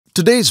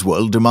Today's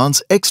world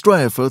demands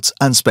extra efforts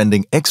and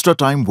spending extra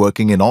time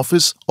working in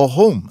office or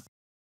home.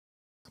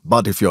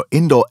 But if your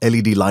indoor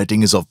LED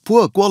lighting is of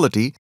poor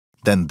quality,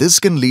 then this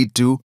can lead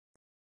to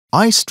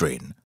eye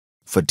strain,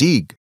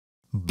 fatigue,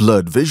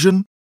 blurred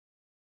vision,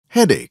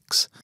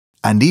 headaches,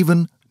 and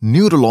even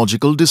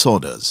neurological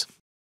disorders.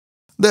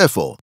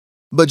 Therefore,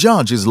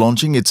 Bajaj is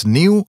launching its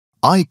new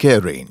eye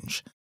care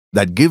range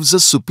that gives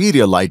us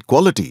superior light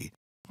quality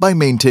by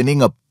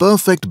maintaining a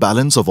perfect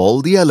balance of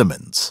all the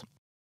elements.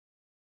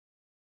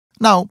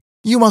 Now,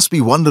 you must be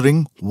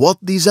wondering what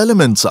these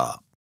elements are.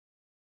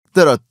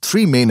 There are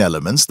three main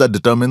elements that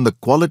determine the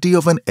quality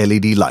of an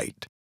LED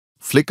light: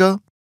 flicker,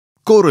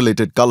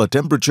 correlated color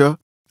temperature,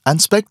 and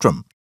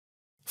spectrum.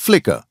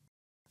 Flicker.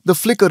 The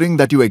flickering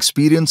that you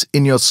experience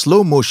in your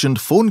slow-motion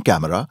phone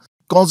camera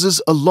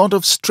causes a lot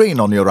of strain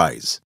on your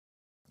eyes.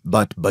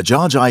 But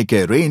Bajaj Eye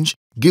Care range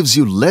gives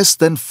you less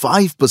than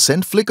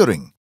 5%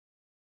 flickering,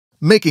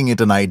 making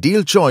it an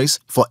ideal choice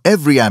for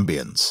every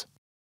ambience.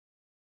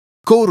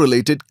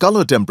 Correlated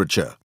color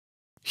temperature.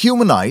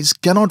 Human eyes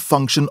cannot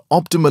function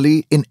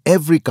optimally in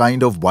every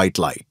kind of white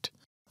light.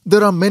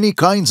 There are many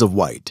kinds of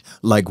white,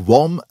 like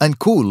warm and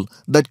cool,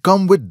 that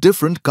come with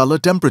different color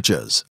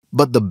temperatures.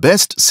 But the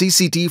best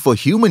CCT for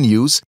human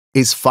use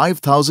is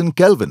 5000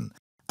 Kelvin,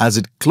 as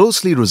it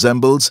closely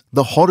resembles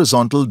the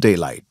horizontal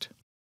daylight.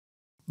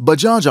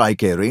 Bajaj Eye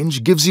Care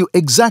range gives you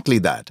exactly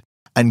that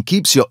and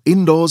keeps your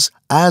indoors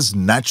as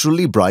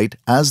naturally bright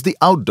as the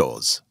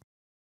outdoors.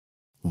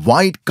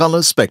 Wide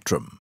color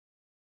spectrum.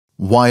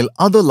 While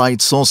other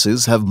light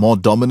sources have more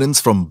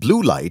dominance from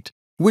blue light,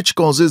 which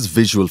causes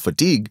visual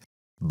fatigue,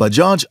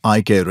 Bajaj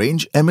Eye Care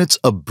range emits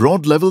a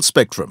broad level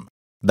spectrum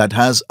that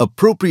has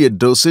appropriate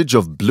dosage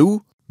of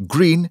blue,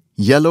 green,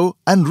 yellow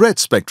and red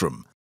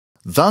spectrum,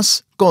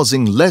 thus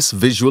causing less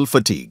visual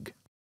fatigue.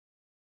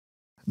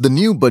 The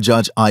new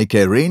Bajaj Eye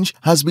Care range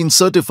has been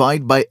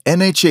certified by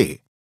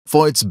NHA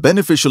for its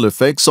beneficial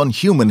effects on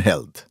human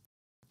health.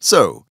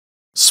 So,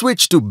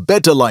 switch to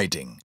better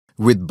lighting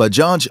with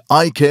Bajaj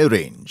Eye Care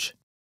range.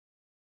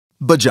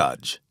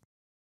 Bajaj.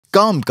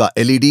 काम का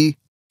LED,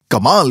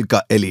 कमाल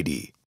का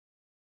LED.